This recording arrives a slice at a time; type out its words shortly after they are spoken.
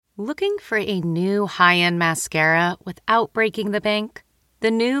Looking for a new high-end mascara without breaking the bank? The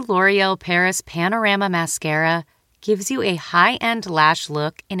new L'Oreal Paris Panorama Mascara gives you a high-end lash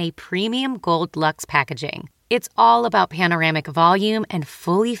look in a premium gold luxe packaging. It's all about panoramic volume and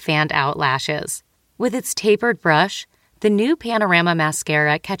fully fanned-out lashes. With its tapered brush, the new Panorama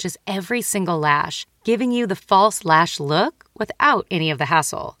Mascara catches every single lash, giving you the false lash look without any of the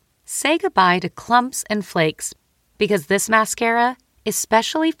hassle. Say goodbye to clumps and flakes, because this mascara is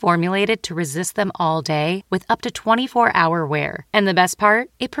specially formulated to resist them all day with up to 24-hour wear. And the best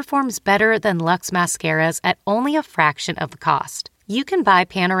part? It performs better than Luxe mascaras at only a fraction of the cost. You can buy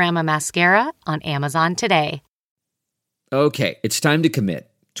Panorama Mascara on Amazon today. Okay, it's time to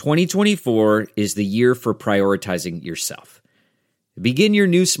commit. 2024 is the year for prioritizing yourself. Begin your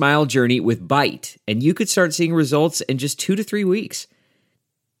new smile journey with Byte, and you could start seeing results in just 2 to 3 weeks.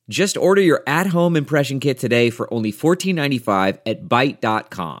 Just order your at-home impression kit today for only $14.95 at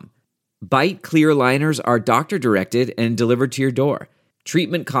Byte.com. Byte clear liners are doctor-directed and delivered to your door.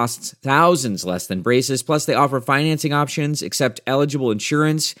 Treatment costs thousands less than braces, plus they offer financing options, accept eligible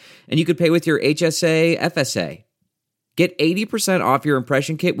insurance, and you could pay with your HSA, FSA. Get 80% off your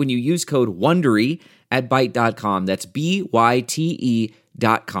impression kit when you use code WONDERY at Byte.com. That's BYTE.com.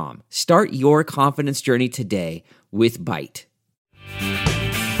 Start your confidence journey today with Byte.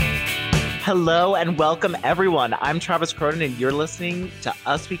 Hello and welcome, everyone. I'm Travis Cronin, and you're listening to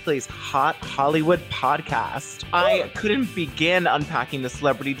Us Weekly's Hot Hollywood podcast. I couldn't begin unpacking the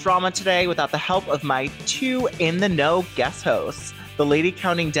celebrity drama today without the help of my two in-the-know guest hosts. The lady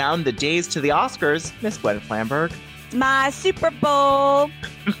counting down the days to the Oscars, Miss Gwen Flamberg. My Super Bowl.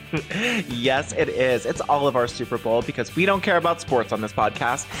 Yes, it is. It's all of our Super Bowl because we don't care about sports on this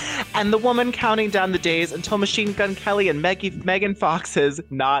podcast. And the woman counting down the days until Machine Gun Kelly and Megan Fox's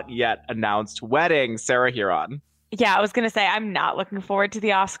not yet announced wedding, Sarah Huron. Yeah, I was going to say, I'm not looking forward to the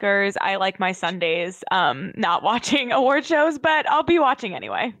Oscars. I like my Sundays not watching award shows, but I'll be watching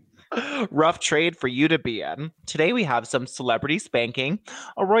anyway. Rough trade for you to be in. Today we have some celebrity spanking,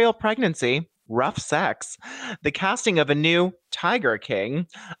 a royal pregnancy, rough sex, the casting of a new Tiger King,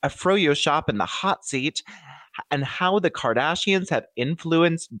 a froyo shop in the hot seat, and how the Kardashians have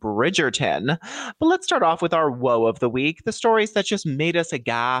influenced Bridgerton. But let's start off with our woe of the week, the stories that just made us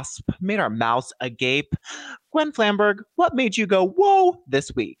aghast, made our mouths agape. Gwen Flamberg, what made you go, whoa, this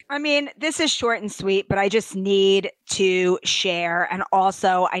week? I mean, this is short and sweet, but I just need to share, and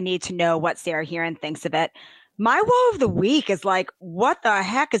also I need to know what Sarah Huron thinks of it. My woe of the week is like, what the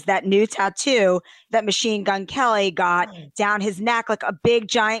heck is that new tattoo that Machine Gun Kelly got down his neck, like a big,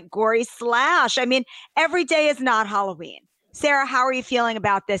 giant, gory slash? I mean, every day is not Halloween. Sarah, how are you feeling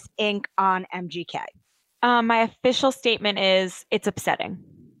about this ink on MGK? My official statement is it's upsetting.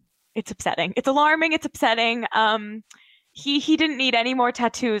 It's upsetting. It's alarming. It's upsetting. He didn't need any more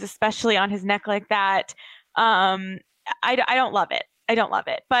tattoos, especially on his neck like that. I don't love it. I don't love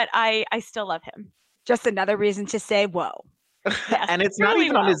it, but I still love him. Just another reason to say whoa. Yes, and it's not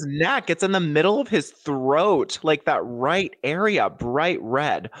even on his neck. It's in the middle of his throat, like that right area, bright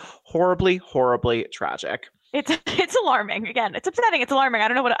red. Horribly, horribly tragic. It's alarming. Again, it's upsetting. It's alarming. I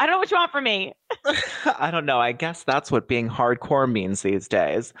don't know what you want from me. I don't know. I guess that's what being hardcore means these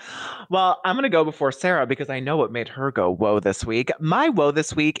days. Well, I'm going to go before Sarah because I know what made her go whoa this week. My whoa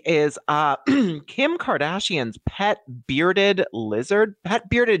this week is Kim Kardashian's pet bearded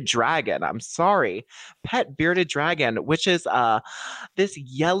dragon. I'm sorry. Pet bearded dragon, which is this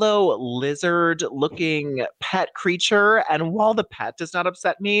yellow lizard looking pet creature. And while the pet does not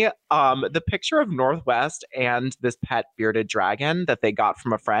upset me, the picture of Northwest and this pet bearded dragon that they got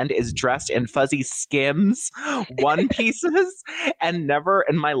from a friend is dressed in fuzzy Skims one pieces, and never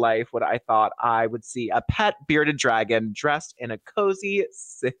in my life would I thought I would see a pet bearded dragon dressed in a cozy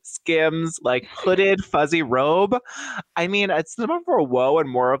Skims like hooded fuzzy robe. I mean, it's not for a whoa and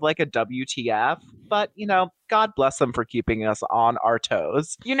more of like a WTF, but you know, God bless them for keeping us on our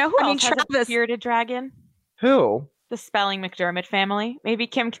toes. You know who else has a bearded dragon? Who? The Spelling McDermott family. Maybe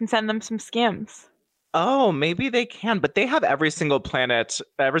Kim can send them some Skims. Oh, maybe they can, but they have every single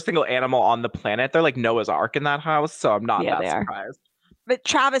animal on the planet. They're like Noah's Ark in that house, so I'm not that surprised. But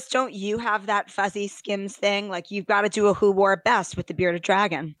Travis, don't you have that fuzzy Skims thing? Like, you've got to do a who wore it best with the bearded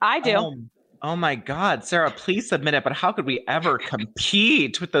dragon. I do. Oh my God, Sarah, please submit it. But how could we ever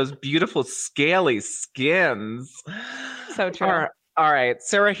compete with those beautiful scaly skins? So true. All right,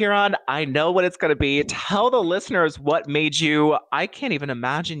 Sarah Huron, I know what it's going to be. Tell the listeners what made you. I can't even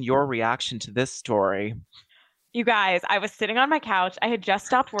imagine your reaction to this story. You guys, I was sitting on my couch. I had just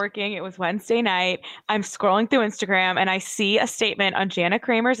stopped working. It was Wednesday night. I'm scrolling through Instagram and I see a statement on Jana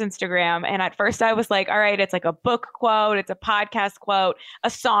Kramer's Instagram. And at first I was like, all right, it's like a book quote, it's a podcast quote, a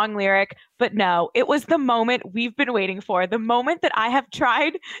song lyric. But no, it was the moment we've been waiting for, the moment that I have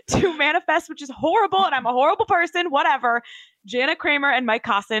tried to manifest, which is horrible. And I'm a horrible person, whatever. Jana Kramer and Mike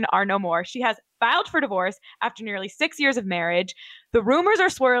Kossin are no more. She has filed for divorce after nearly 6 years of marriage. The rumors are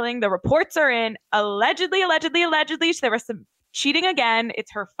swirling. The reports are in. Allegedly, there was some cheating again.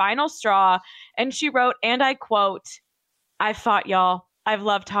 It's her final straw. And she wrote, and I quote, "I've fought, y'all. I've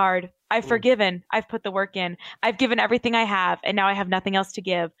loved hard. I've forgiven. I've put the work in. I've given everything I have, and now I have nothing else to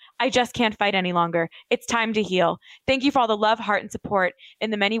give. I just can't fight any longer. It's time to heal. Thank you for all the love, heart, and support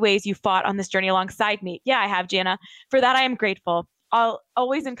in the many ways you fought on this journey alongside me." Yeah, I have, Jana. For that, I am grateful. I'll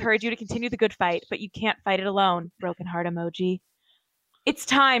always encourage you to continue the good fight, but you can't fight it alone. Broken heart emoji. It's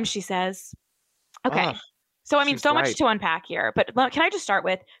time, she says. Okay. So, I mean, so much to unpack here, but can I just start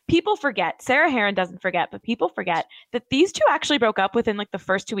with, people forget, Sarah Hearon doesn't forget, but people forget that these two actually broke up within like the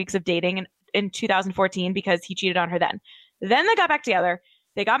first 2 weeks of dating in 2014 because he cheated on her then. Then they got back together.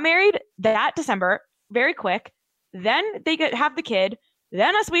 They got married that December, very quick. Then they have the kid.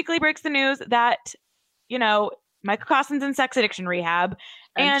 Then Us Weekly breaks the news that, you know, Michael Kossin's in sex addiction rehab.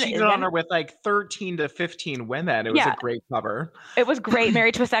 And cheated on her with like 13 to 15 women. It was a great cover. It was great.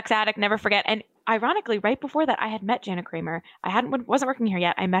 Married to a sex addict, never forget. And ironically, right before that, I had met Jana Kramer. I wasn't working here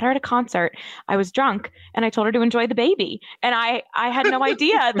yet. I met her at a concert. I was drunk and I told her to enjoy the baby. And I had no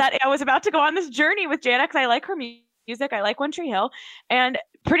idea that I was about to go on this journey with Jana because I like her music. I like One Tree Hill. And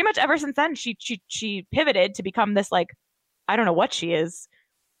pretty much ever since then, she pivoted to become this, like, I don't know what she is.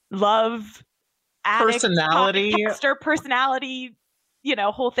 Love addict, personality, personality, you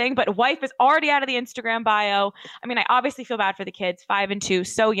know, whole thing. But wife is already out of the Instagram bio. I mean, I obviously feel bad for the kids, 5 and 2,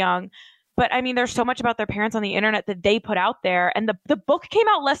 so young. But I mean, there's so much about their parents on the internet that they put out there. And the book came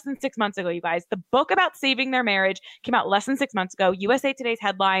out less than 6 months ago, you guys. The book about saving their marriage came out less than 6 months ago. USA Today's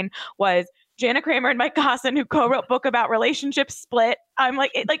headline was Jana Kramer and Mike Kossin, who co-wrote book about relationships split. I'm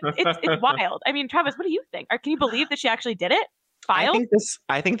like, it's wild. I mean, Travis, what do you think? Or can you believe that she actually did it? I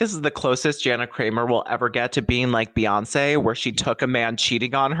think this is the closest Jana Kramer will ever get to being like Beyonce, where she took a man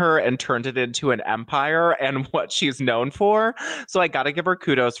cheating on her and turned it into an empire and what she's known for. So I got to give her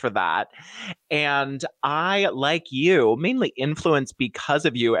kudos for that. And I, like you, mainly influenced because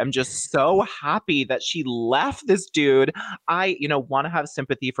of you, am just so happy that she left this dude. I, want to have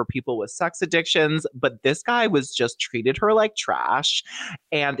sympathy for people with sex addictions, but this guy was just treated her like trash.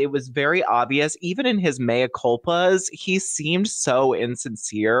 And it was very obvious, even in his mea culpas, he seemed so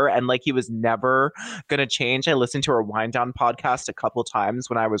insincere and like he was never gonna change. I listened to her Wind Down podcast a couple times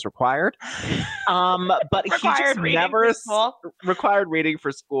when I was required, but he just never required reading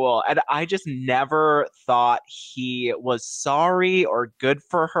for school, and I just never thought he was sorry or good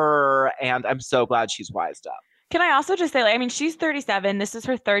for her. And I'm so glad she's wised up. Can I also just say, like, I mean, she's 37. This is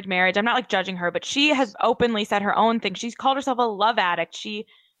her third marriage. I'm not like judging her, but she has openly said her own thing. She's called herself a love addict. She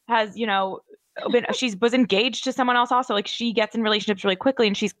has, she was engaged to someone else also. Like, she gets in relationships really quickly,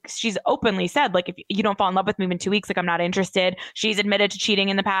 and she's openly said, like, if you don't fall in love with me in 2 weeks, like, I'm not interested. She's admitted to cheating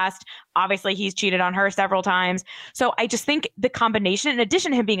in the past. Obviously, he's cheated on her several times. So I just think the combination, in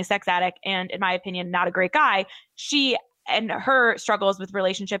addition to him being a sex addict and, in my opinion, not a great guy, she and her struggles with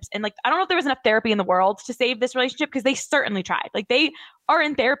relationships, and like, I don't know if there was enough therapy in the world to save this relationship, because they certainly tried. Like, they are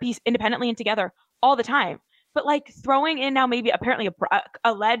in therapy independently and together all the time. But like, throwing in now maybe apparently a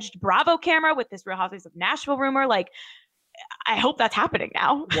alleged Bravo camera with this Real Housewives of Nashville rumor, like, I hope that's happening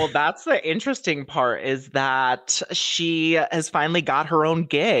now. Well, that's the interesting part, is that she has finally got her own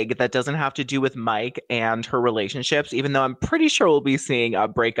gig that doesn't have to do with Mike and her relationships, even though I'm pretty sure we'll be seeing a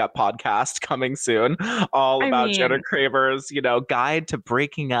breakup podcast coming soon, all about Jana Kramer's, guide to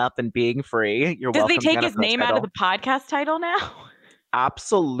breaking up and being free. You're welcome. Does they take his name out of the podcast title now?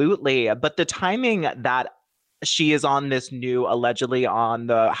 Absolutely. But the timing that she is on this new, allegedly on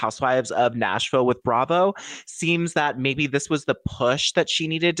the Housewives of Nashville with Bravo, seems that maybe this was the push that she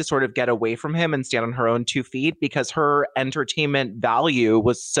needed to sort of get away from him and stand on her own 2 feet, because her entertainment value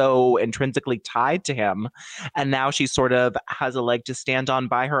was so intrinsically tied to him. And now she sort of has a leg to stand on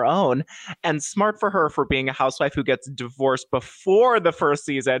by her own. And smart for her for being a housewife who gets divorced before the first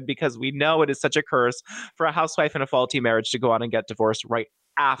season, because we know it is such a curse for a housewife in a faulty marriage to go on and get divorced right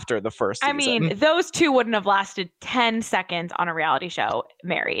after the first season. I mean, those two wouldn't have lasted 10 seconds on a reality show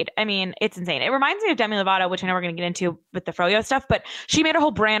married. I mean, it's insane. It reminds me of Demi Lovato, which I know we're going to get into with the Froyo stuff, but she made a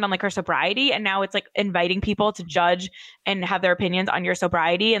whole brand on like her sobriety, and now it's like inviting people to judge and have their opinions on your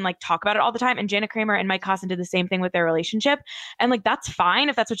sobriety and like talk about it all the time. And Jana Kramer and Mike Costin did the same thing with their relationship. And like, that's fine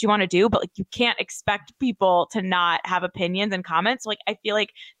if that's what you want to do, but like, you can't expect people to not have opinions and comments. Like, I feel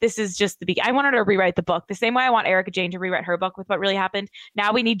like this is just I wanted her to rewrite the book the same way I want Erica Jane to rewrite her book with what really happened.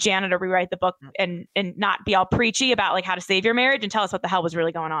 Now we need Jana to rewrite the book and not be all preachy about like how to save your marriage and tell us what the hell was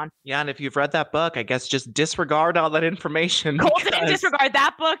really going on. Yeah, and if you've read that book, I guess just disregard all that information. Colton, disregard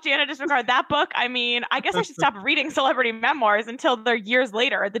that book. Jana, disregard that book. I mean, I guess I should stop reading celebrity memoirs until they're years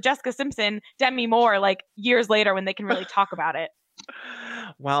later. The Jessica Simpson, Demi Moore, like years later when they can really talk about it.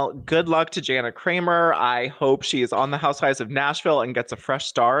 Well, good luck to Jana Kramer. I hope she is on the Housewives of Nashville and gets a fresh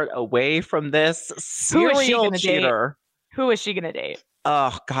start away from this serial cheater. Who is she going to date?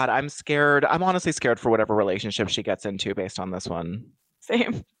 Oh, God, I'm scared. I'm honestly scared for whatever relationship she gets into based on this one.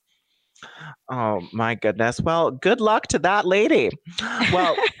 Same. Oh, my goodness. Well, good luck to that lady.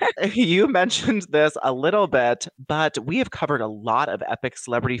 Well, you mentioned this a little bit, but we have covered a lot of epic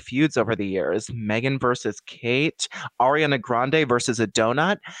celebrity feuds over the years. Meghan versus Kate, Ariana Grande versus a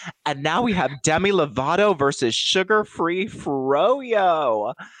donut, and now we have Demi Lovato versus sugar-free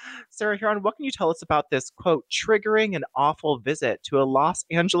Froyo. Sarah Huron, what can you tell us about this, quote, triggering and awful visit to a Los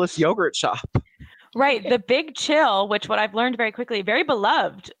Angeles yogurt shop? Right. The Big Chill, which what I've learned very quickly, very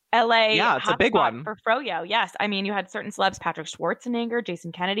beloved LA. Yeah, it's a big one. For Froyo. Yes. I mean, you had certain celebs, Patrick Schwarzenegger,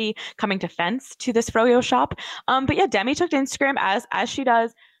 Jason Kennedy, coming to fence to this Froyo shop. But yeah, Demi took to Instagram as she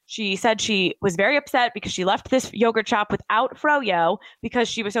does. She said she was very upset because she left this yogurt shop without Froyo because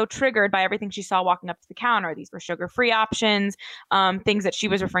she was so triggered by everything she saw walking up to the counter. These were sugar-free options, things that she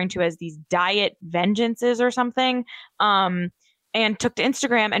was referring to as these diet vengeances or something. And took to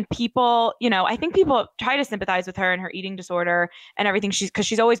Instagram, and people, I think people try to sympathize with her and her eating disorder and everything. Because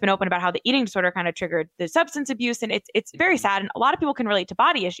she's always been open about how the eating disorder kind of triggered the substance abuse, and it's very sad. And a lot of people can relate to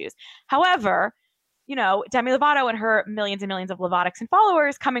body issues. However, Demi Lovato and her millions and millions of Lovatics and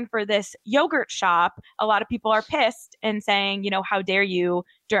followers coming for this yogurt shop, a lot of people are pissed and saying, how dare you,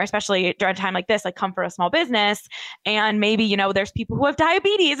 especially during a time like this, like come for a small business. And maybe, there's people who have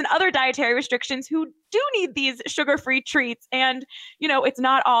diabetes and other dietary restrictions who do need these sugar-free treats. And, it's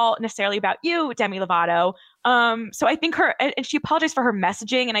not all necessarily about you, Demi Lovato. So I think and she apologized for her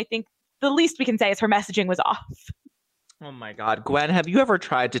messaging. And I think the least we can say is her messaging was off. Oh my God. Gwen, have you ever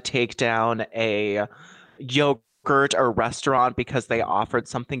tried to take down a yogurt or restaurant because they offered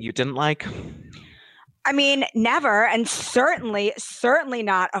something you didn't like? I mean, never. And certainly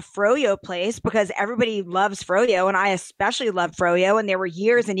not a Froyo place, because everybody loves Froyo. And I especially love Froyo. And there were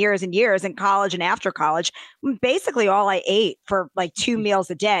years and years and years in college and after college. Basically all I ate for like 2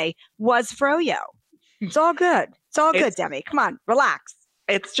 meals a day was Froyo. It's all good. It's all good, Demi. Come on, relax.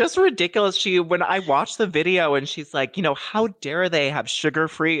 It's just ridiculous. When I watched the video and she's like, how dare they have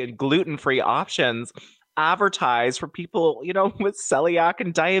sugar-free and gluten-free options advertised for people, with celiac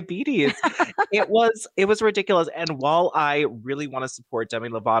and diabetes. It was ridiculous. And while I really want to support Demi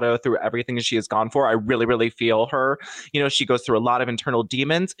Lovato through everything she has gone for, I really, really feel her. She goes through a lot of internal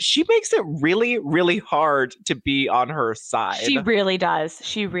demons. She makes it really, really hard to be on her side. She really does.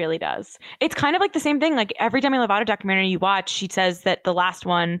 She really does. It's kind of like the same thing. Like every Demi Lovato documentary you watch, she says that the last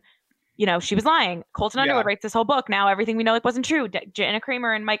one, she was lying. Colton Underwood writes this whole book. Now everything we know wasn't true. Jana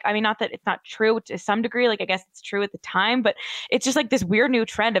Kramer and Mike, I mean, not that it's not true to some degree. Like I guess it's true at the time, but it's just like this weird new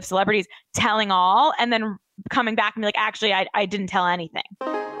trend of celebrities telling all and then coming back and be like, actually, I didn't tell anything.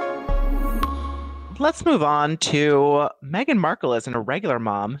 Let's move on to Meghan Markle isn't a regular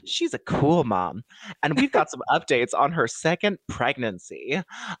mom. She's a cool mom. And we've got some updates on her second pregnancy.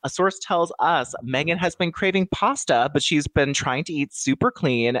 A source tells us Meghan has been craving pasta, but she's been trying to eat super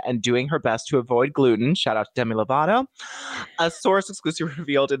clean and doing her best to avoid gluten. Shout out to Demi Lovato. A source exclusively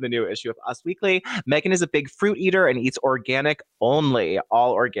revealed in the new issue of Us Weekly, Meghan is a big fruit eater and eats organic only,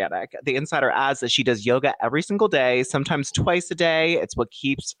 all organic. The insider adds that she does yoga every single day, sometimes twice a day. It's what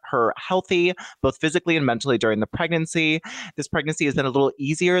keeps her healthy, both physically and mentally during the pregnancy. This pregnancy has been a little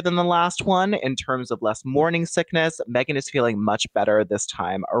easier than the last one in terms of less morning sickness. Meghan is feeling much better this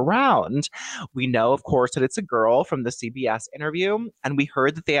time around. We know, of course, that it's a girl from the CBS interview, and we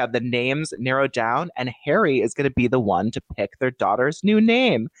heard that they have the names narrowed down, and Harry is going to be the one to pick their daughter's new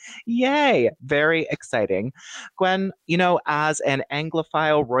name. Yay! Very exciting. Gwen, as an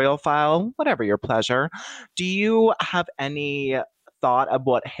Anglophile, royalphile, whatever your pleasure, do you have any thought of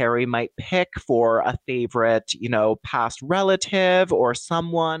what Harry might pick for a favorite, past relative or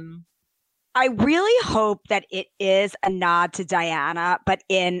someone? I really hope that it is a nod to Diana, but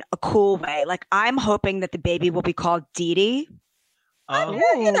in a cool way. Like, I'm hoping that the baby will be called Dee Dee. Oh.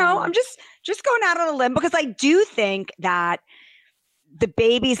 I'm just going out on a limb because I do think that the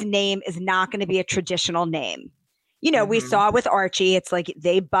baby's name is not going to be a traditional name. We saw with Archie, it's like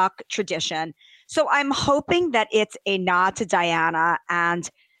they buck tradition. So I'm hoping that it's a nod to Diana and,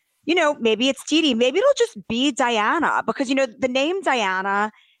 maybe it's Dee Dee. Maybe it'll just be Diana because, the name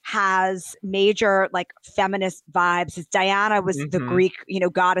Diana has major like feminist vibes. As Diana was the Greek,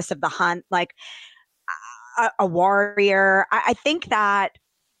 goddess of the hunt, like a warrior. I think that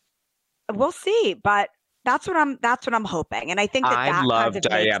we'll see, but that's what I'm hoping. And I think that love kind of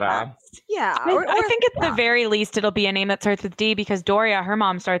Diana. Yeah. I think at the very least it'll be a name that starts with D because Doria, her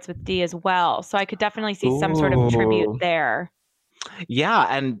mom, starts with D as well. So I could definitely see some sort of tribute there. Yeah,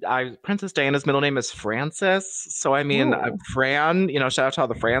 and Princess Diana's middle name is Frances. So I mean, Fran, shout out to all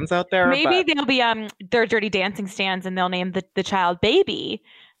the Frans out there. Maybe they'll be their Dirty Dancing stands and they'll name the child Baby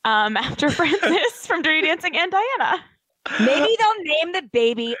after Frances from Dirty Dancing and Diana. Maybe they'll name the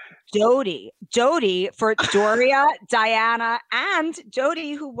baby Dodie. Dodie for Doria, Diana, and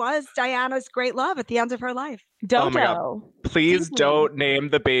Dodie, who was Diana's great love at the end of her life. Dodo. Oh my God. Please don't name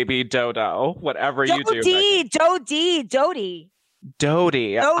the baby Dodo. Whatever you do. Dodie.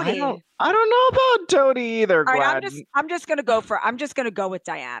 Dodie. I don't know about Dodie either, Gwen. All right, I'm just gonna go with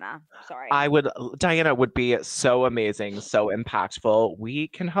Diana. Sorry. Diana would be so amazing, so impactful. We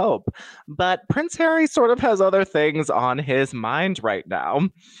can hope. But Prince Harry sort of has other things on his mind right now.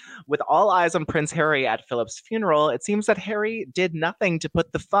 With all eyes on Prince Harry at Philip's funeral, it seems that Harry did nothing to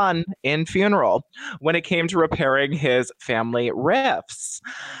put the fun in funeral when it came to repairing his family rifts.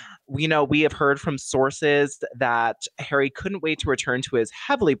 We have heard from sources that Harry couldn't wait to return to his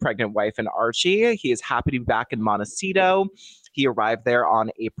heavily pregnant wife and Archie. He is happy to be back in Montecito. He arrived there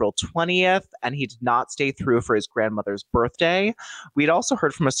on April 20th, and he did not stay through for his grandmother's birthday. We'd also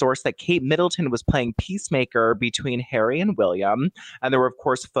heard from a source that Kate Middleton was playing peacemaker between Harry and William. And there were, of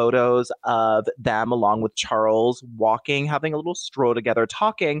course, photos of them along with Charles walking, having a little stroll together,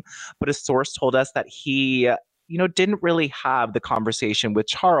 talking. But a source told us that he didn't really have the conversation with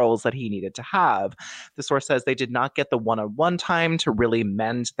Charles that he needed to have. The source says they did not get the one-on-one time to really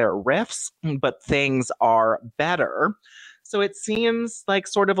mend their rifts, but things are better. So it seems like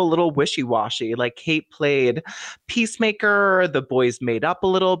sort of a little wishy-washy. Like Kate played peacemaker, the boys made up a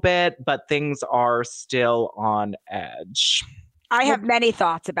little bit, but things are still on edge. I have many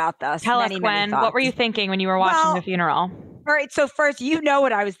thoughts about this. Tell us, Gwen, what were you thinking when you were watching the funeral? All right. So first,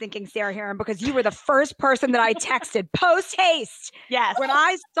 what I was thinking, Sarah Heron, because you were the first person that I texted post haste. Yes. When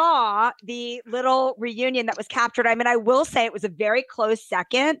I saw the little reunion that was captured, I will say it was a very close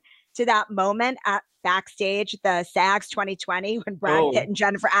second to that moment at backstage, the SAGs 2020, when Brad Pitt and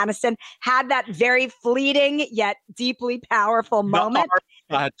Jennifer Aniston had that very fleeting yet deeply powerful moment.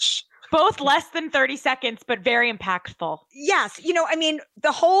 Both less than 30 seconds, but very impactful. Yes.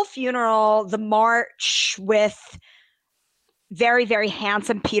 The whole funeral, the march with very, very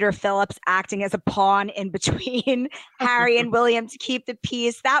handsome Peter Phillips acting as a pawn in between Harry and William to keep the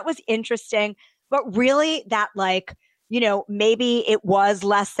peace. That was interesting. But really that maybe it was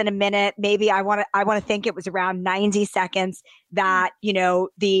less than a minute. Maybe I want to think it was around 90 seconds that,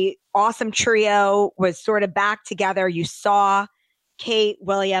 the awesome trio was sort of back together. You saw Kate,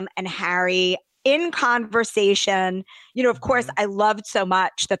 William, and Harry in conversation. Of course, I loved so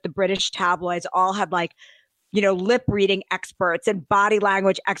much that the British tabloids all had lip reading experts and body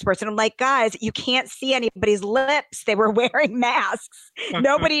language experts. And I'm like, guys, you can't see anybody's lips. They were wearing masks.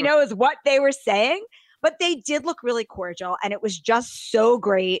 Nobody knows what they were saying, but they did look really cordial. And it was just so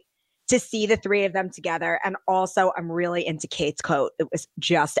great to see the three of them together. And also, I'm really into Kate's coat. It was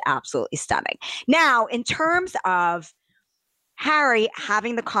just absolutely stunning. Now, in terms of Harry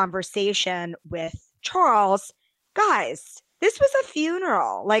having the conversation with Charles, guys, this was a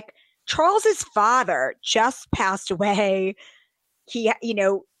funeral. Charles's father just passed away. He,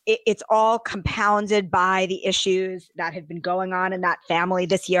 it's all compounded by the issues that have been going on in that family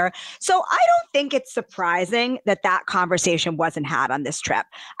this year. So I don't think it's surprising that conversation wasn't had on this trip.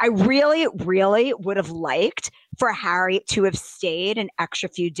 I really, really would have liked for Harry to have stayed an extra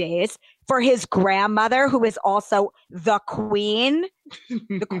few days for his grandmother, who is also the queen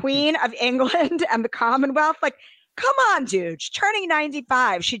of England and the Commonwealth. Come on, dude. She's turning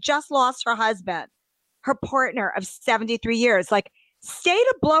 95. She just lost her husband, her partner of 73 years. Stay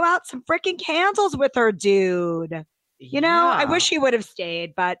to blow out some freaking candles with her, dude. I wish he would have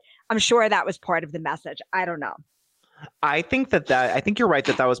stayed, but I'm sure that was part of the message. I don't know. I think I think you're right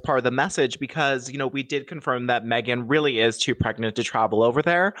that that was part of the message because, you know, we did confirm that Megan really is too pregnant to travel over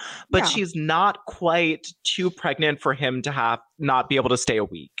there, but Yeah. she's not quite too pregnant for him to have not be able to stay a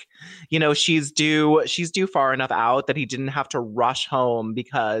week. You know, she's due far enough out that he didn't have to rush home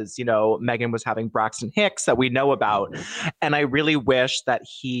because, you know, Megan was having Braxton Hicks that we know about. And I really wish that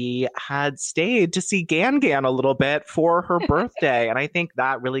he had stayed to see Gan Gan a little bit for her birthday. And I think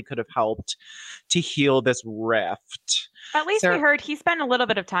that really could have helped to heal this rift. At least Sarah- we heard he spent a little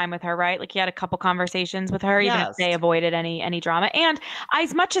bit of time with her, right? Like he had a couple conversations with her, even if Yes. they avoided any drama. And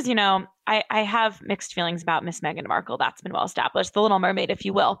as much as, you know, I have mixed feelings about Miss Meghan Markle. That's been well established, the Little Mermaid, if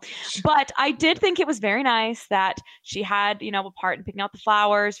you will. But I did think it was very nice that she had, you know, a part in picking out the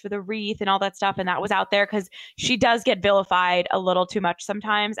flowers for the wreath and all that stuff. And that was out there because she does get vilified a little too much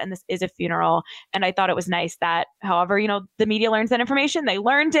sometimes. And this is a funeral. And I thought it was nice that, however, you know, the media learns that information. They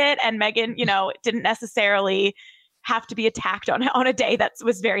learned it. And Meghan, you know, didn't necessarily have to be attacked on a day that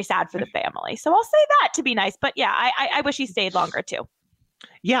was very sad for the family. So I'll say that to be nice. But yeah, I wish he stayed longer too.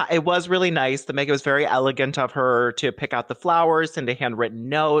 Yeah, it was really nice. The Megan was very elegant of her to pick out the flowers and a handwritten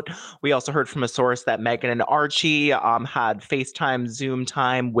note. We also heard from a source that Megan and Archie had FaceTime, Zoom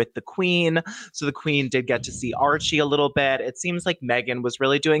time with the Queen. So the Queen did get to see Archie a little bit. It seems like Megan was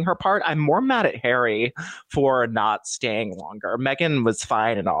really doing her part. I'm more mad at Harry for not staying longer. Megan was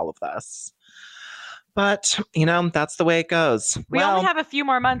fine in all of this. But, you know, that's the way it goes. We only have a few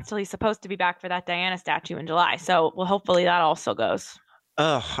more months till he's supposed to be back for that Diana statue in July. So, well, hopefully that also goes.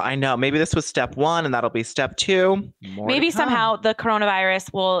 Oh, I know. Maybe this was step 1 and that'll be step 2. More Maybe to come. somehow the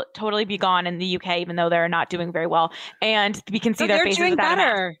coronavirus will totally be gone in the UK, even though they're not doing very well. And we can see their They're faces doing without a mask.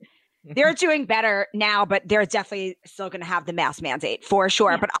 better. They're doing better now, but they're definitely still going to have the mask mandate for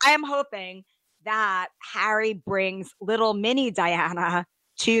sure. Yeah. But I am hoping that Harry brings little mini Diana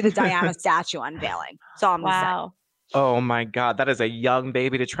to the Diana statue unveiling. So I'm gonna say. Wow. Oh my God, that is a young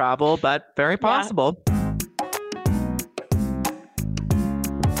baby to travel, but very possible.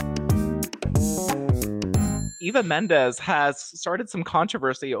 Eva Mendes has started some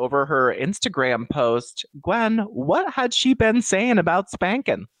controversy over her Instagram post. Gwen, what had she been saying about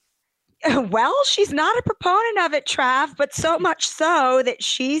spanking? Well, she's not a proponent of it, Trav, but so much so that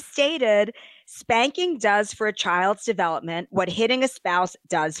she stated spanking does for a child's development what hitting a spouse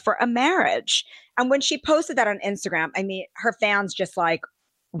does for a marriage. And when she posted that on Instagram, I mean, her fans just like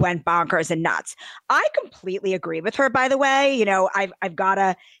went bonkers and nuts. I completely agree with her, by the way. You know, I've got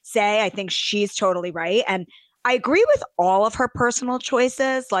to say, I think she's totally right. And I agree with all of her personal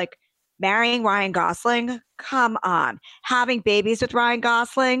choices, like marrying Ryan Gosling. Come on. Having babies with Ryan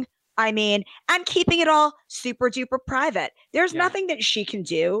Gosling. I mean, and keeping it all super duper private. There's nothing that she can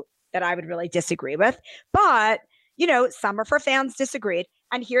do that I would really disagree with. But, you know, some of her fans disagreed.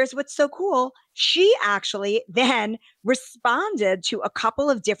 And here's what's so cool. She actually then responded to a couple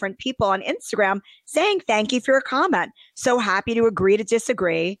of different people on Instagram saying, thank you for your comment. So happy to agree to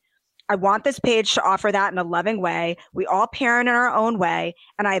disagree. I want this page to offer that in a loving way. We all parent in our own way,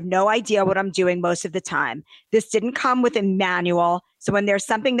 and I have no idea what I'm doing most of the time. This didn't come with a manual, so when there's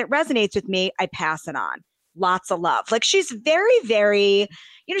something that resonates with me, I pass it on. Lots of love. Like, she's very, very,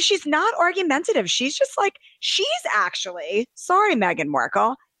 you know, she's not argumentative. She's just like, she's actually, sorry, Meghan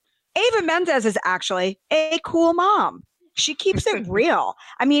Markle, Eva Mendes is actually a cool mom. She keeps it real.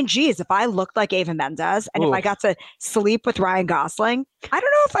 I mean, geez, if I looked like Eva Mendes and if I got to sleep with Ryan Gosling, I don't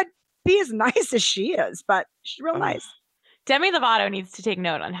know if I'd be as nice as she is, but she's real nice. Demi Lovato needs to take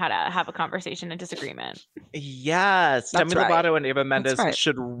note on how to have a conversation and disagreement. Yes, That's Demi right. Lovato and Eva Mendes right.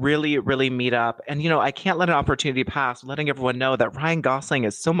 should really, really meet up. And, you know, I can't let an opportunity pass letting everyone know that Ryan Gosling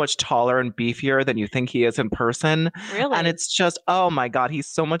is so much taller and beefier than you think he is in person. Really? And it's just, oh my God, he's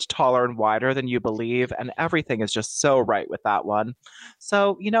so much taller and wider than you believe. And everything is just so right with that one.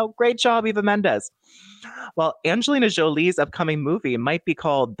 So, you know, great job, Eva Mendes. Well, Angelina Jolie's upcoming movie might be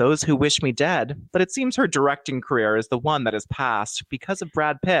called Those Who Wish Me Dead, but it seems her directing career is the one that has passed because of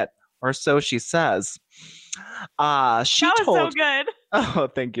Brad Pitt, or so she says. She that was told, so good. Oh,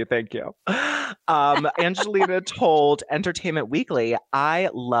 thank you. Angelina told Entertainment Weekly, I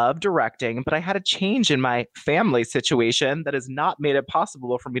love directing, but I had a change in my family situation that has not made it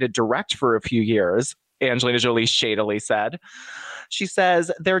possible for me to direct for a few years, Angelina Jolie shadily said. She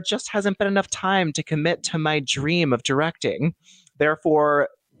says, there just hasn't been enough time to commit to my dream of directing. Therefore,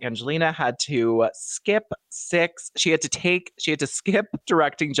 Angelina had to skip she had to skip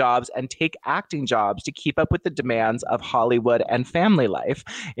directing jobs and take acting jobs to keep up with the demands of Hollywood and family life.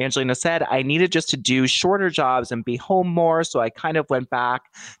 Angelina said, I needed just to do shorter jobs and be home more, so I kind of went back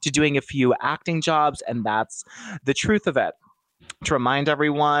to doing a few acting jobs, and that's the truth of it. To remind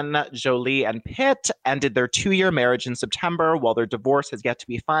everyone, Jolie and Pitt ended their 2-year marriage in September. While their divorce has yet to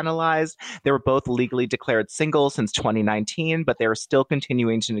be finalized, they were both legally declared single since 2019, but they are still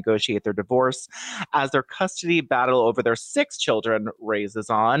continuing to negotiate their divorce as their custody battle over their 6 children rages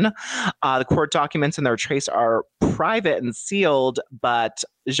on. The court documents in their trace are private and sealed, but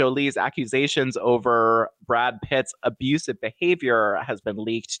Jolie's accusations over Brad Pitt's abusive behavior has been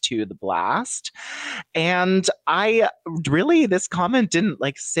leaked to The Blast. And this comment didn't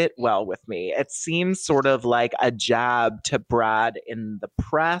sit well with me. It seems sort of like a jab to Brad in the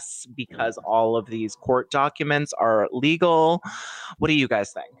press because all of these court documents are legal. What do you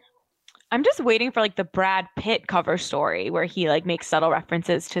guys think? I'm just waiting for the Brad Pitt cover story where he makes subtle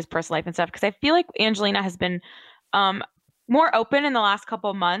references to his personal life and stuff, because I feel like Angelina has been more open in the last couple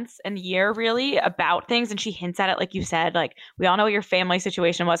of months and year really about things, and she hints at it, like you said, we all know what your family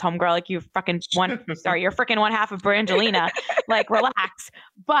situation was, homegirl, you're freaking one half of Brangelina, relax.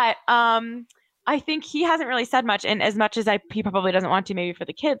 But I think he hasn't really said much, and as much as he probably doesn't want to, maybe for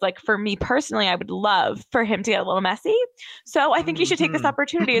the kids, for me personally, I would love for him to get a little messy. So I think you should take this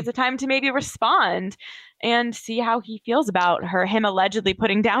opportunity as a time to maybe respond and see how he feels about him allegedly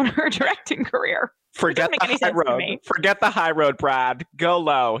putting down her directing career. Forget the high road. Forget the high road, Brad. Go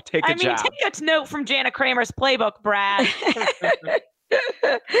low. Take a jab. Take a note from Jana Kramer's playbook, Brad.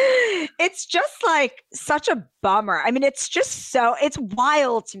 It's just such a bummer. It's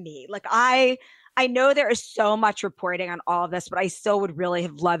wild to me. I know there is so much reporting on all of this, but I still would really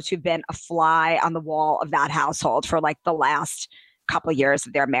have loved to have been a fly on the wall of that household for the last couple years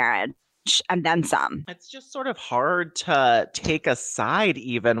of their marriage. And then some. It's just sort of hard to take a side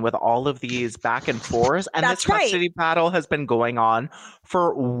even with all of these back and forth. And this custody battle has been going on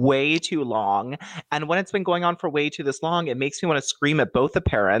for way too long. And when it's been going on for way too this long, it makes me want to scream at both the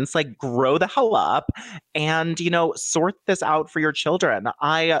parents, grow the hell up and, sort this out for your children.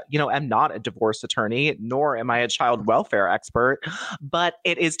 I, am not a divorce attorney, nor am I a child welfare expert, but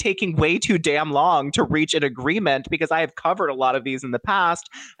it is taking way too damn long to reach an agreement because I have covered a lot of these in the past.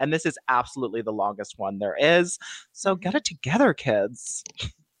 And this is absolutely the longest one there is. So get it together, kids.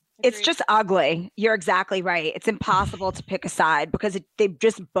 It's just ugly. You're exactly right. It's impossible to pick a side because they've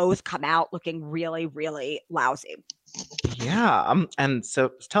just both come out looking really, really lousy. Yeah. And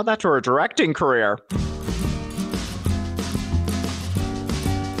so tell that to her directing career.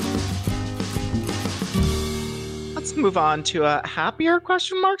 Let's move on to a happier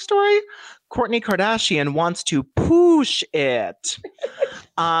question mark story. Kourtney Kardashian wants to push it.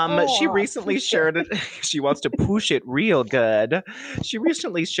 She recently shared it. She wants to push it real good. She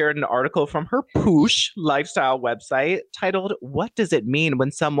recently shared an article from her Poosh lifestyle website titled, "What Does It Mean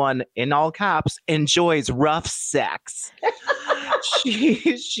When Someone, in all caps, enjoys rough sex?"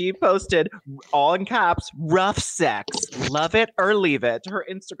 She posted, all in caps, rough sex, love it or leave it, to her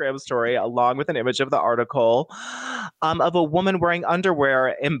Instagram story, along with an image of the article of a woman wearing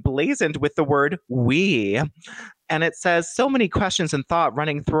underwear emblazoned with the word "we." And it says, so many questions and thought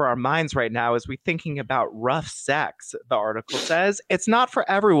running through our minds right now as we're thinking about rough sex. The article says, it's not for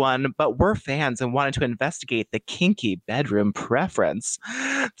everyone, but we're fans and wanted to investigate the kinky bedroom preference.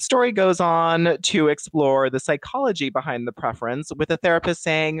 The story goes on to explore the psychology behind the preference, with a therapist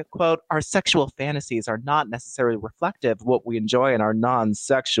saying, quote, our sexual fantasies are not necessarily reflective of what we enjoy in our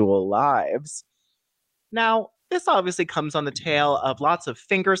non-sexual lives. Now, this obviously comes on the tail of lots of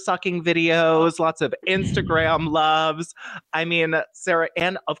finger-sucking videos, lots of Instagram loves. I mean, Sarah,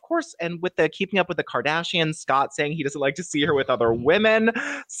 and of course, and with the Keeping Up with the Kardashians, Scott saying he doesn't like to see her with other women.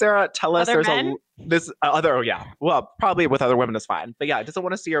 Sarah, tell us well, probably with other women is fine. But yeah, doesn't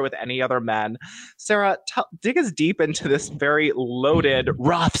want to see her with any other men. Sarah, dig us deep into this very loaded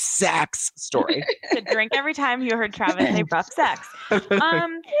rough sex story. To drink every time you heard Travis say rough sex.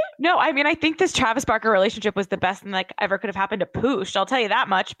 No, I mean, I think this Travis Barker relationship was the best thing ever could have happened to Poosh. I'll tell you that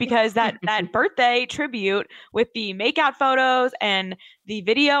much, because that birthday tribute with the makeout photos and the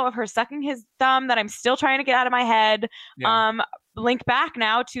video of her sucking his thumb that I'm still trying to get out of my head. Yeah. Link back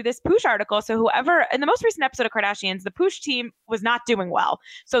now to this Poosh article. So whoever, in the most recent episode of Kardashians, the Poosh team was not doing well.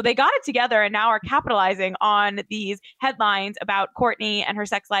 So they got it together and now are capitalizing on these headlines about Kourtney and her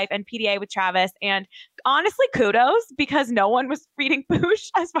sex life and PDA with Travis. And honestly, kudos, because no one was reading Poosh,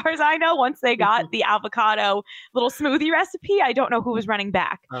 as far as I know, once they got the avocado little smoothie recipe. I don't know who was running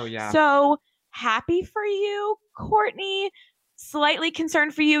back. Oh, yeah. So happy for you, Kourtney. Slightly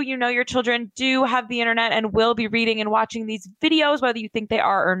concerned for you. You know, your children do have the internet and will be reading and watching these videos, whether you think they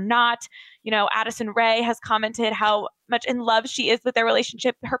are or not. You know, Addison Rae has commented how much in love she is with their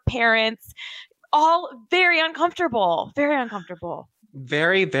relationship, her parents, all very uncomfortable, very uncomfortable.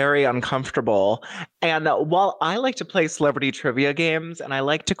 Very, very uncomfortable. And while I like to play celebrity trivia games and I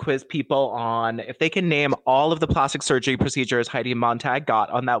like to quiz people on if they can name all of the plastic surgery procedures Heidi Montag got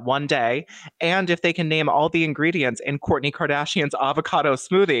on that one day, and if they can name all the ingredients in Kourtney Kardashian's avocado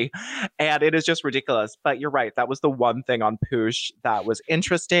smoothie, and it is just ridiculous. But you're right, that was the one thing on Poosh that was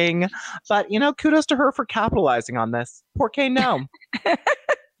interesting. But, kudos to her for capitalizing on this. Porque no.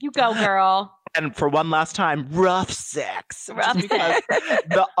 You go, girl. And for one last time, rough sex. Rough Just because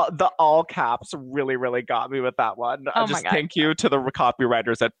the all caps really, really got me with that one. Oh Just my God. thank you to the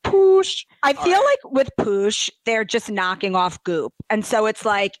copywriters at Poosh. I feel like with Poosh, they're just knocking off Goop. And so it's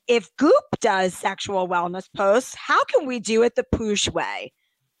like, if Goop does sexual wellness posts, how can we do it the Poosh way?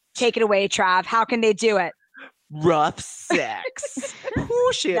 Take it away, Trav. How can they do it? Rough sex.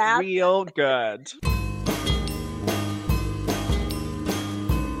 Poosh it real good.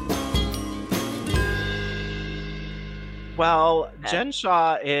 Well, Jen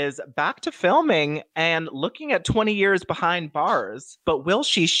Shah is back to filming and looking at 20 years behind bars. But will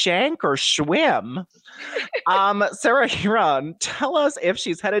she shank or swim? Sarah Huron, tell us if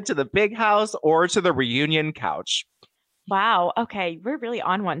she's headed to the big house or to the reunion couch. Wow. Okay. We're really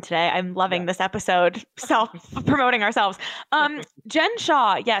on one today. I'm loving this episode. Self-promoting ourselves. Jen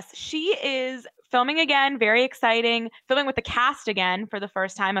Shah. Yes, she is filming again. Very exciting. Filming with the cast again for the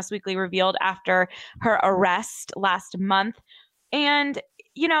first time, Us Weekly revealed after her arrest last month. And,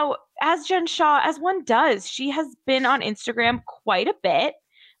 as Jen Shah, as one does, she has been on Instagram quite a bit,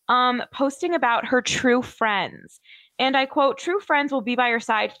 posting about her true friends. And I quote, "True friends will be by your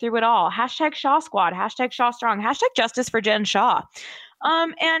side through it all. Hashtag Shah Squad, hashtag Shah Strong, hashtag justice for Jen Shah."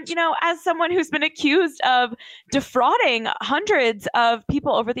 And, as someone who's been accused of defrauding hundreds of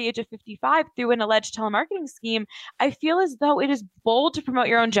people over the age of 55 through an alleged telemarketing scheme, I feel as though it is bold to promote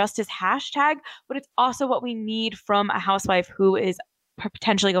your own justice hashtag, but it's also what we need from a housewife who is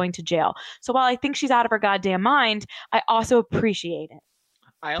potentially going to jail. So while I think she's out of her goddamn mind, I also appreciate it.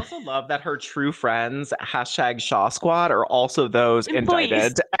 I also love that her true friends, hashtag Shah Squad, are also those Employees.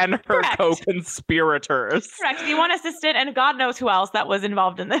 indicted and her Correct. co-conspirators. Correct. The one assistant and God knows who else that was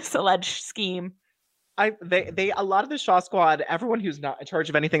involved in this alleged scheme. They a lot of the Shaw Squad, everyone who's not in charge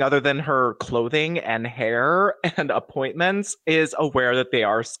of anything other than her clothing and hair and appointments is aware that they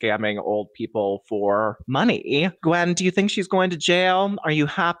are scamming old people for money. Gwen, do you think she's going to jail? Are you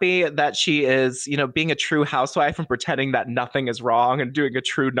happy that she is, being a true housewife and pretending that nothing is wrong and doing a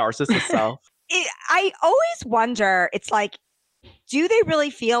true narcissist self? I always wonder, it's like, do they really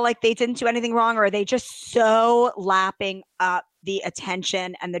feel like they didn't do anything wrong, or are they just so lapping up the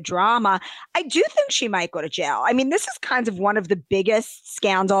attention and the drama? I do think she might go to jail. I mean, this is kind of one of the biggest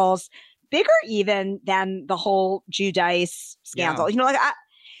scandals, bigger even than the whole Giudice scandal. Yeah.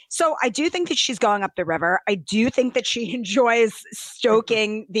 So I do think that she's going up the river. I do think that she enjoys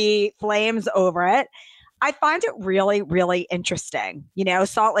stoking the flames over it. I find it really, really interesting.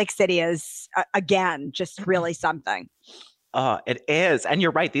 Salt Lake City is, again, just really something. It is. And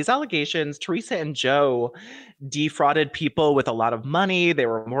you're right. These allegations, Teresa and Joe defrauded people with a lot of money. They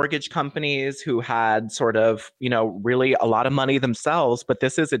were mortgage companies who had sort of, really a lot of money themselves. But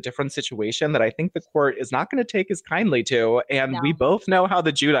this is a different situation that I think the court is not going to take as kindly to. And we both know how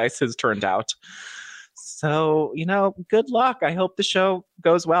the Giudice has turned out. So, good luck. I hope the show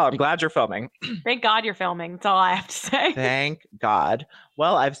goes well. I'm glad you're filming. Thank God you're filming. That's all I have to say. Thank God.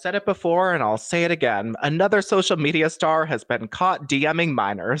 Well, I've said it before and I'll say it again. Another social media star has been caught DMing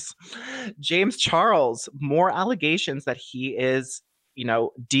minors. James Charles, more allegations that he is,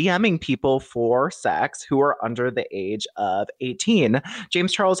 DMing people for sex who are under the age of 18.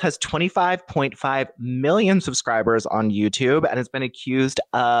 James Charles has 25.5 million subscribers on YouTube and has been accused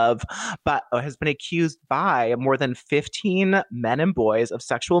by more than 15 men and boys of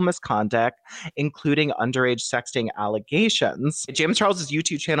sexual misconduct, including underage sexting allegations. James Charles's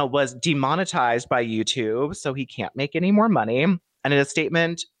YouTube channel was demonetized by YouTube, so he can't make any more money. And in a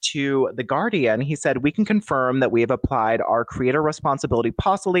statement to The Guardian, he said, "We can confirm that we have applied our creator responsibility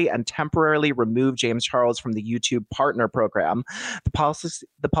policy and temporarily removed James Charles from the YouTube partner program.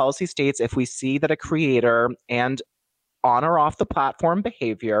 The policy states if we see that a creator and on or off the platform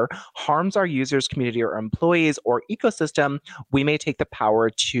behavior harms our users, community, or employees or ecosystem, we may take the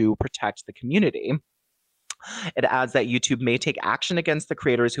power to protect the community." It adds that YouTube may take action against the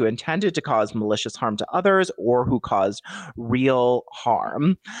creators who intended to cause malicious harm to others or who caused real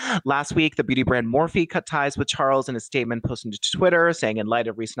harm. Last week, the beauty brand Morphe cut ties with Charles in a statement posted to Twitter saying, in light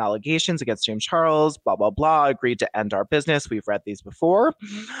of recent allegations against James Charles, blah, blah, blah, agreed to end our business. We've read these before.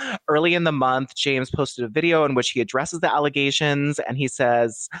 Early in the month, James posted a video in which he addresses the allegations and he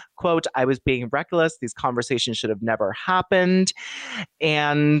says, quote, I was being reckless. These conversations should have never happened.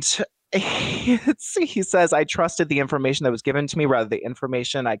 And he says, I trusted the information that was given to me rather than the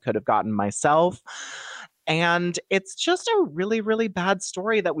information I could have gotten myself. And it's just a really, really bad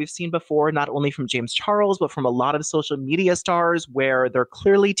story that we've seen before, not only from James Charles, but from a lot of social media stars where they're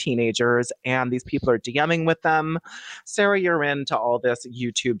clearly teenagers and these people are DMing with them. Sarah, you're into all this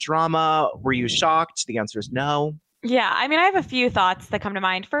YouTube drama. Were you shocked? The answer is no. Yeah, I mean, I have a few thoughts that come to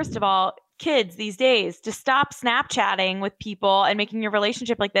mind. First of all, kids these days, to stop Snapchatting with people and making your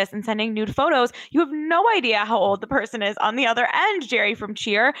relationship like this and sending nude photos. You have no idea how old the person is on the other end, Jerry from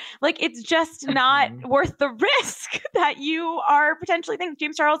Cheer. Like, it's just not worth the risk that you are potentially thinking.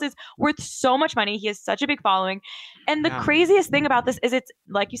 James Charles is worth so much money. He has such a big following. And the craziest thing about this is it's,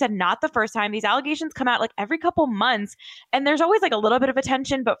 like you said, not the first time. These allegations come out like every couple months. And there's always like a little bit of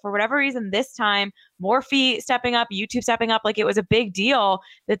attention. But for whatever reason, this time, Morphe stepping up, YouTube stepping up, like it was a big deal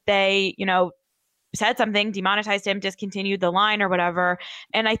that they, said something, demonetized him, discontinued the line or whatever.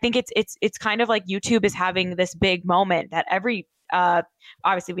 And I think it's kind of like YouTube is having this big moment that every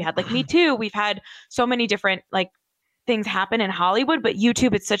obviously we had like Me Too, we've had so many different like things happen in Hollywood, but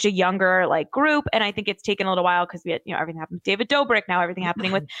YouTube, it's such a younger like group, and I think it's taken a little while because we had everything happened with David Dobrik, now everything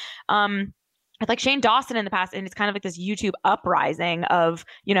happening with like Shane Dawson in the past. And it's kind of like this YouTube uprising of,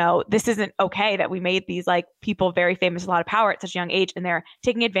 this isn't okay that we made these like people very famous, a lot of power at such a young age, and they're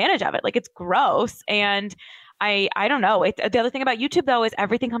taking advantage of it. Like, it's gross. And I don't know. The other thing about YouTube though is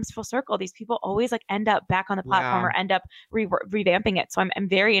everything comes full circle. These people always like end up back on the platform or end up revamping it. So I'm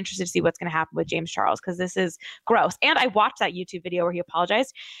very interested to see what's going to happen with James Charles, because this is gross. And I watched that YouTube video where he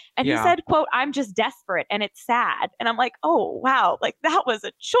apologized and he said, quote, I'm just desperate and it's sad. And I'm like, oh, wow. Like, that was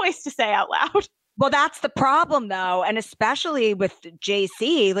a choice to say out loud. Well, that's the problem, though. And especially with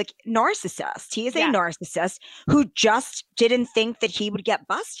JC, like, narcissist. He is a narcissist who just didn't think that he would get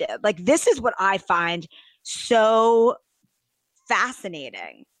busted. Like, this is what I find so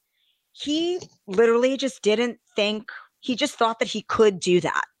fascinating. He literally just didn't think, he just thought that he could do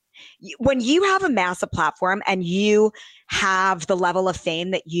that. When you have a massive platform and you have the level of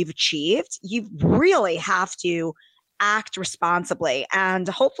fame that you've achieved, you really have to act responsibly. And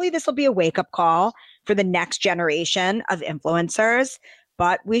hopefully this will be a wake-up call for the next generation of influencers,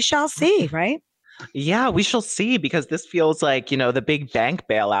 but we shall see, right? Yeah, we shall see, because this feels like, the big bank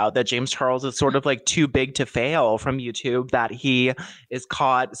bailout that James Charles is sort of like too big to fail from YouTube, that he is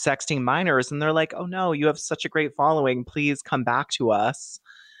caught sexting minors and they're like, oh no, you have such a great following. Please come back to us.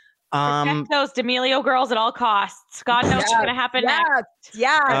 Protect those D'Amelio girls at all costs. God knows what's going to happen next.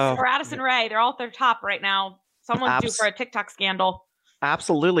 Yes. Or Addison Rae. They're all at their top right now. Someone's due for a TikTok scandal.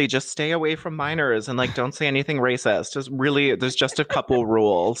 Absolutely. Just stay away from minors and don't say anything racist. Just really, there's just a couple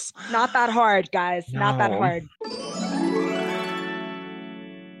rules. Not that hard, guys. No. Not that hard.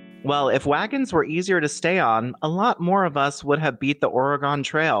 Well, if wagons were easier to stay on, a lot more of us would have beat the Oregon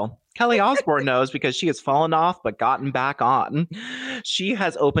Trail. Kelly Osbourne knows, because she has fallen off but gotten back on. She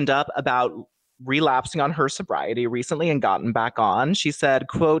has opened up about relapsing on her sobriety recently and gotten back on. She said,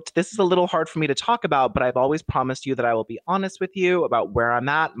 quote, this is a little hard for me to talk about, but I've always promised you that I will be honest with you about where I'm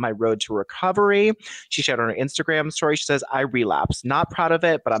at, my road to recovery. She shared on her Instagram story. She says, I relapsed. Not proud of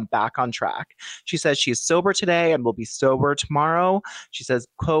it, but I'm back on track. She says she's sober today and will be sober tomorrow. She says,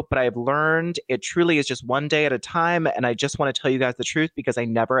 quote, but I've learned it truly is just one day at a time. And I just want to tell you guys the truth because I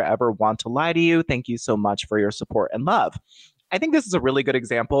never, ever want to lie to you. Thank you so much for your support and love. I think this is a really good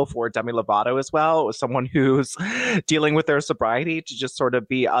example for Demi Lovato as well, someone who's dealing with their sobriety, to just sort of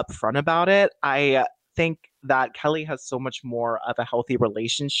be upfront about it. I think that Kelly has so much more of a healthy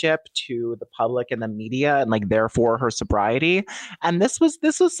relationship to the public and the media, and therefore her sobriety. And this was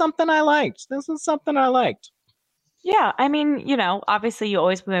something I liked. Yeah, I mean, obviously you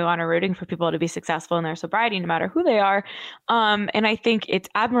always want to rooting for people to be successful in their sobriety, no matter who they are. And I think it's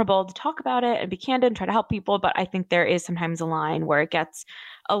admirable to talk about it and be candid and try to help people. But I think there is sometimes a line where it gets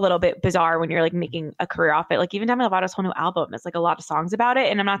a little bit bizarre when you're making a career off it. Like, even Demi Lovato's whole new album is a lot of songs about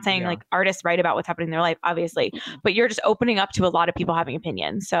it. And I'm not saying artists write about what's happening in their life, obviously, but you're just opening up to a lot of people having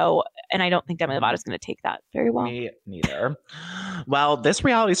opinions. So, and I don't think Demi Lovato's going to take that very well. Me neither. Well, this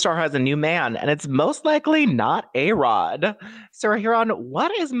reality star has a new man, and it's most likely not A-Rod. Sarah Huron,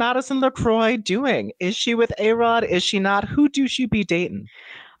 what is Madison LaCroix doing? Is she with A-Rod? Is she not? Who do she be dating?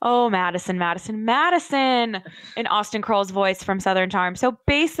 Oh, Madison in Austin Kroll's voice from Southern Charm. So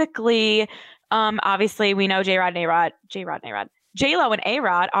basically, obviously we know J-Lo and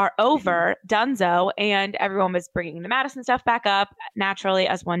A-Rod are over, dunzo, and everyone was bringing the Madison stuff back up naturally,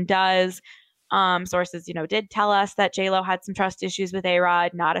 as one does. Sources, did tell us that J-Lo had some trust issues with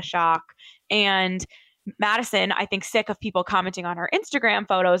A-Rod, not a shock. And Madison, I think sick of people commenting on her Instagram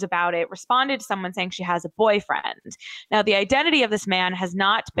photos about it, responded to someone saying she has a boyfriend. Now, the identity of this man has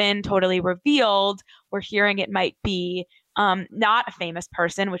not been totally revealed. We're hearing it might be not a famous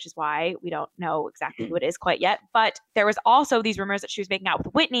person, which is why we don't know exactly who it is quite yet. But there was also these rumors that she was making out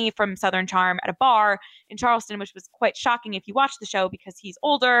with Whitney from Southern Charm at a bar in Charleston, which was quite shocking if you watch the show because he's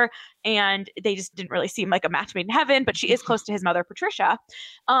older and they just didn't really seem like a match made in heaven. But she is close to his mother, Patricia.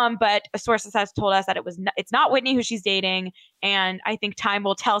 But a source has told us that it's not Whitney who she's dating. And I think time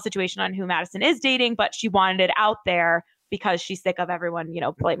will tell a situation on who Madison is dating, but she wanted it out there because she's sick of everyone,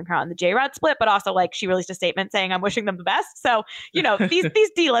 blaming her on the J-Rod split, but also like she released a statement saying I'm wishing them the best. So,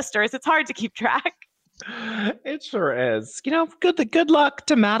 these D-listers, it's hard to keep track. It sure is. Good luck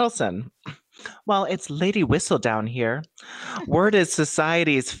to Madison. Well, it's Lady Whistledown here. Word is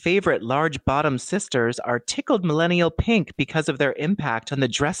society's favorite large bottom sisters are tickled millennial pink because of their impact on the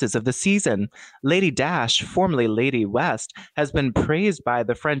dresses of the season. Lady Dash, formerly Lady West, has been praised by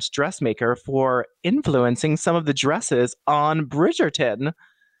the French dressmaker for influencing some of the dresses on Bridgerton.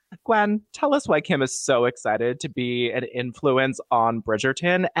 Gwen, tell us why Kim is so excited to be an influence on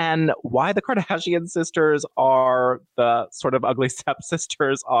Bridgerton and why the Kardashian sisters are the sort of ugly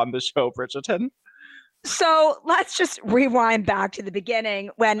stepsisters on the show Bridgerton. So let's just rewind back to the beginning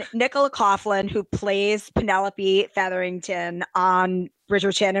when Nicola Coughlan, who plays Penelope Featherington on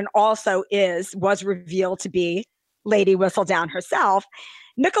Bridgerton and also was revealed to be Lady Whistledown herself.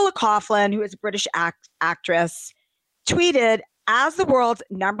 Nicola Coughlan, who is a British actress, tweeted, "As the world's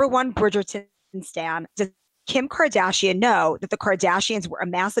 #1 Bridgerton stan, does Kim Kardashian know that the Kardashians were a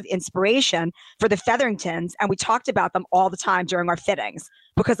massive inspiration for the Featheringtons, and we talked about them all the time during our fittings,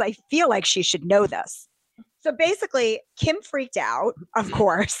 because I feel like she should know this." So basically, Kim freaked out, of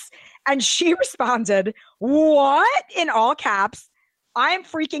course, and she responded, "What?" in all caps. "I am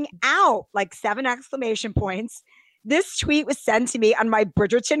freaking out," like 7 exclamation points. "This tweet was sent to me on my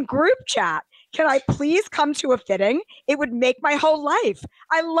Bridgerton group chat. Can I please come to a fitting? It would make my whole life.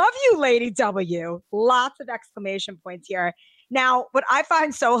 I love you, Lady W." Lots of exclamation points here. Now, what I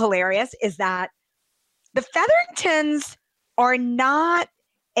find so hilarious is that the Featheringtons are not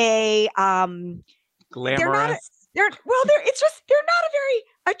a glamorous. They're not a very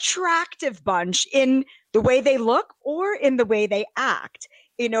attractive bunch in the way they look or in the way they act.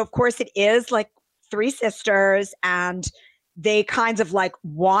 Of course, it is like 3 sisters and they kind of like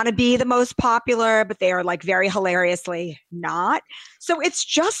want to be the most popular, but they are like very hilariously not. So it's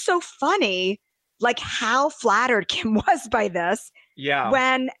just so funny, like how flattered Kim was by this. Yeah.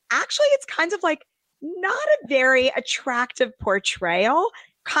 When actually it's kind of like not a very attractive portrayal,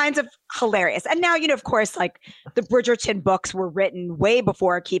 kind of hilarious. And now, of course, like the Bridgerton books were written way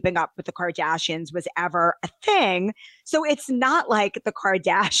before Keeping Up with the Kardashians was ever a thing. So it's not like the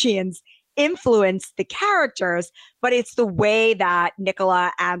Kardashians influence the characters, but it's the way that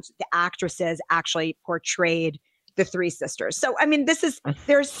Nicola and the actresses actually portrayed the 3 sisters. So, I mean,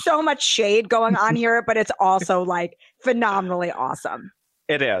 there's so much shade going on here, but it's also like phenomenally awesome.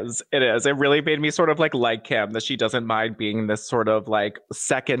 It is. It really made me sort of like Kim, that she doesn't mind being this sort of like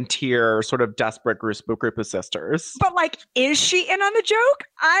second tier, sort of desperate group of sisters. But like, is she in on the joke?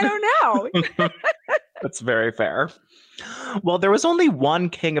 I don't know. That's very fair. Well, there was only one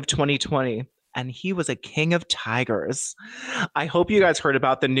king of 2020, and he was a king of tigers. I hope you guys heard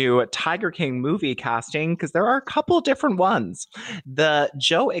about the new Tiger King movie casting, because there are a couple different ones. The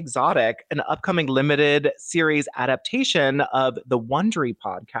Joe Exotic, an upcoming limited series adaptation of the Wondery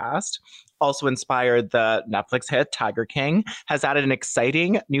podcast, also inspired the Netflix hit Tiger King, has added an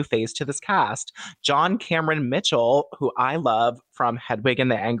exciting new face to this cast. John Cameron Mitchell, who I love from Hedwig and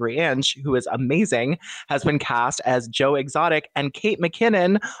the Angry Inch, who is amazing, has been cast as Joe Exotic, and Kate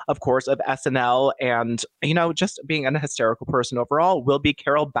McKinnon, of course, of SNL and, just being a hysterical person overall, will be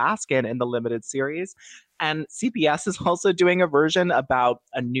Carol Baskin in the limited series. And CBS is also doing a version about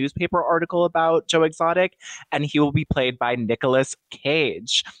a newspaper article about Joe Exotic, and he will be played by Nicolas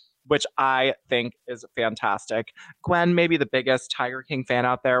Cage, which I think is fantastic. Gwen, maybe the biggest Tiger King fan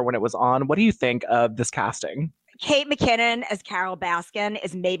out there when it was on. What do you think of this casting? Kate McKinnon as Carol Baskin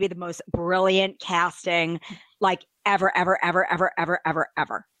is maybe the most brilliant casting like ever.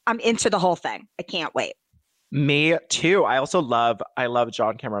 I'm into the whole thing. I can't wait. Me too. I love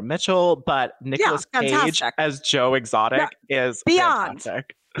John Cameron Mitchell, but Nicolas Cage as Joe Exotic is beyond.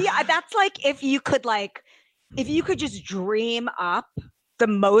 fantastic. Yeah, that's like if you could just dream up the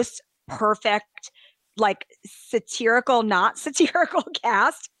most perfect, like satirical, not satirical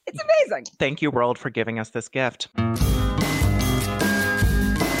cast. It's amazing. Thank you, world, for giving us this gift.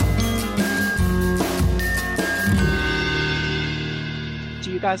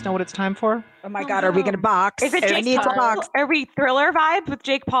 Do you guys know what it's time for? Oh my God, are we going to box? Is it Jake Paul? Are we Thriller vibes with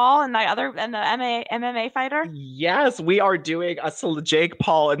Jake Paul and the MMA fighter? Yes, we are doing a Jake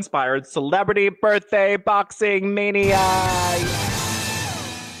Paul inspired celebrity birthday boxing mania.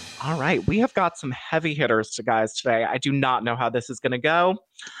 All right, we have got some heavy hitters to guys today. I do not know how this is going to go.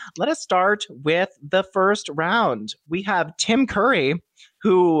 Let us start with the first round. We have Tim Curry,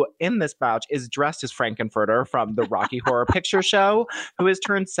 who in this bout is dressed as Frankenfurter from the Rocky Horror Picture Show, who has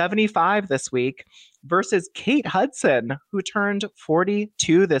turned 75 this week, versus Kate Hudson, who turned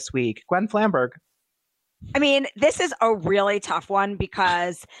 42 this week. Gwen Flamberg. I mean, this is a really tough one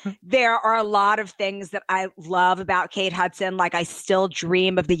because there are a lot of things that I love about Kate Hudson. Like, I still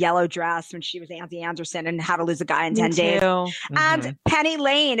dream of the yellow dress when she was Auntie Anderson and How to Lose a Guy in 10 Days. And Penny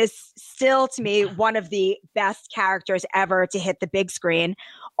Lane is still, to me, one of the best characters ever to hit the big screen.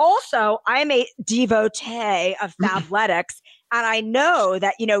 Also, I'm a devotee of Fabletics, and I know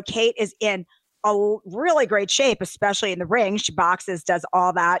that, Kate is in a really great shape, especially in the ring. She boxes, does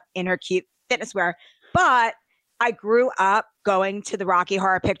all that in her cute fitness wear. But I grew up going to the Rocky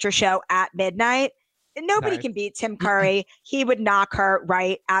Horror Picture Show at midnight. And nobody can beat Tim Curry. He would knock her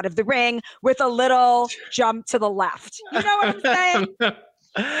right out of the ring with a little jump to the left. You know what I'm saying?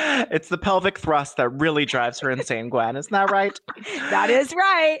 It's the pelvic thrust that really drives her insane, Gwen. Isn't that right? That is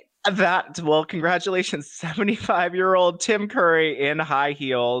right. Well, congratulations, 75-year-old Tim Curry in high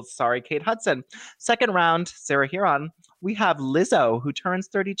heels. Sorry, Kate Hudson. Second round, Sarah Huron. We have Lizzo, who turns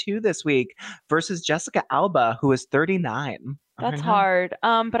 32 this week, versus Jessica Alba, who is 39. That's hard.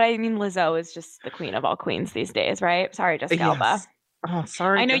 But I mean, Lizzo is just the queen of all queens these days, right? Sorry, Jessica Alba. Oh,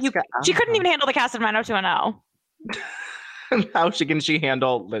 sorry. I know Jessica Alba. She couldn't even handle the cast of 90210. How can she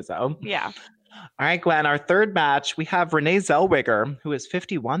handle Lizzo? Yeah. All right, Gwen, our third match, we have Renee Zellweger, who is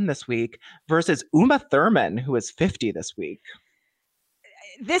 51 this week, versus Uma Thurman, who is 50 this week.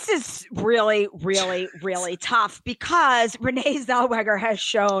 This is really, really, really tough because Renee Zellweger has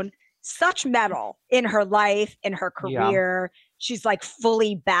shown such mettle in her life, in her career. Yeah. She's like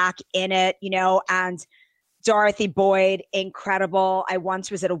fully back in it, and Dorothy Boyd, incredible. I once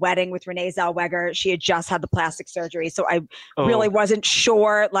was at a wedding with Renee Zellweger. She had just had the plastic surgery. So I really wasn't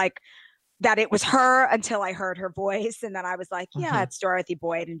sure that it was her until I heard her voice. And then I was like, yeah, it's Dorothy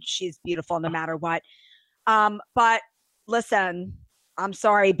Boyd and she's beautiful no matter what. But listen, I'm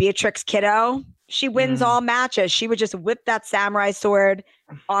sorry, Beatrix Kiddo, she wins all matches. She would just whip that samurai sword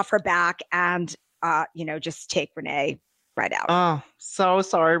off her back and, just take Renee right out. Oh, so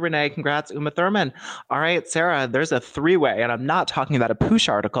sorry, Renee. Congrats, Uma Thurman. All right, Sarah, there's a three-way, and I'm not talking about a Poosh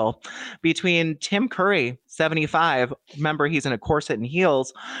article, between Tim Curry, 75, remember he's in a corset and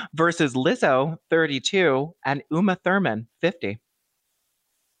heels, versus Lizzo, 32, and Uma Thurman, 50.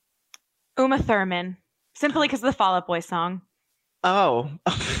 Uma Thurman, simply because of the Fall Out Boy song. Oh.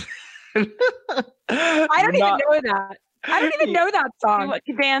 I don't even know that. I don't even know that song.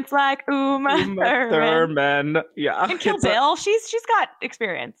 You dance like Uma Thurman. Yeah. And Kill Bill. She's got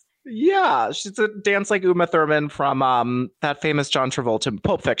experience. Yeah. She's a dance like Uma Thurman from that famous John Travolta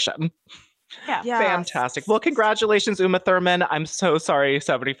Pulp Fiction. Yeah. Yes. Fantastic. Well, congratulations, Uma Thurman. I'm so sorry,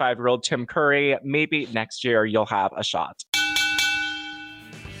 75-year-old Tim Curry. Maybe next year you'll have a shot.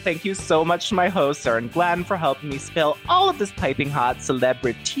 Thank you so much to my hosts, Sarah and Glenn, for helping me spill all of this piping hot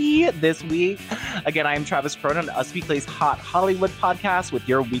celebrity this week. Again, I am Travis Cronin, Us Weekly's Hot Hollywood podcast, with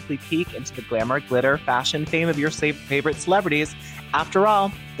your weekly peek into the glamour, glitter, fashion, fame of your favorite celebrities. After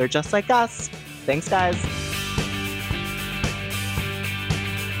all, they're just like us. Thanks, guys.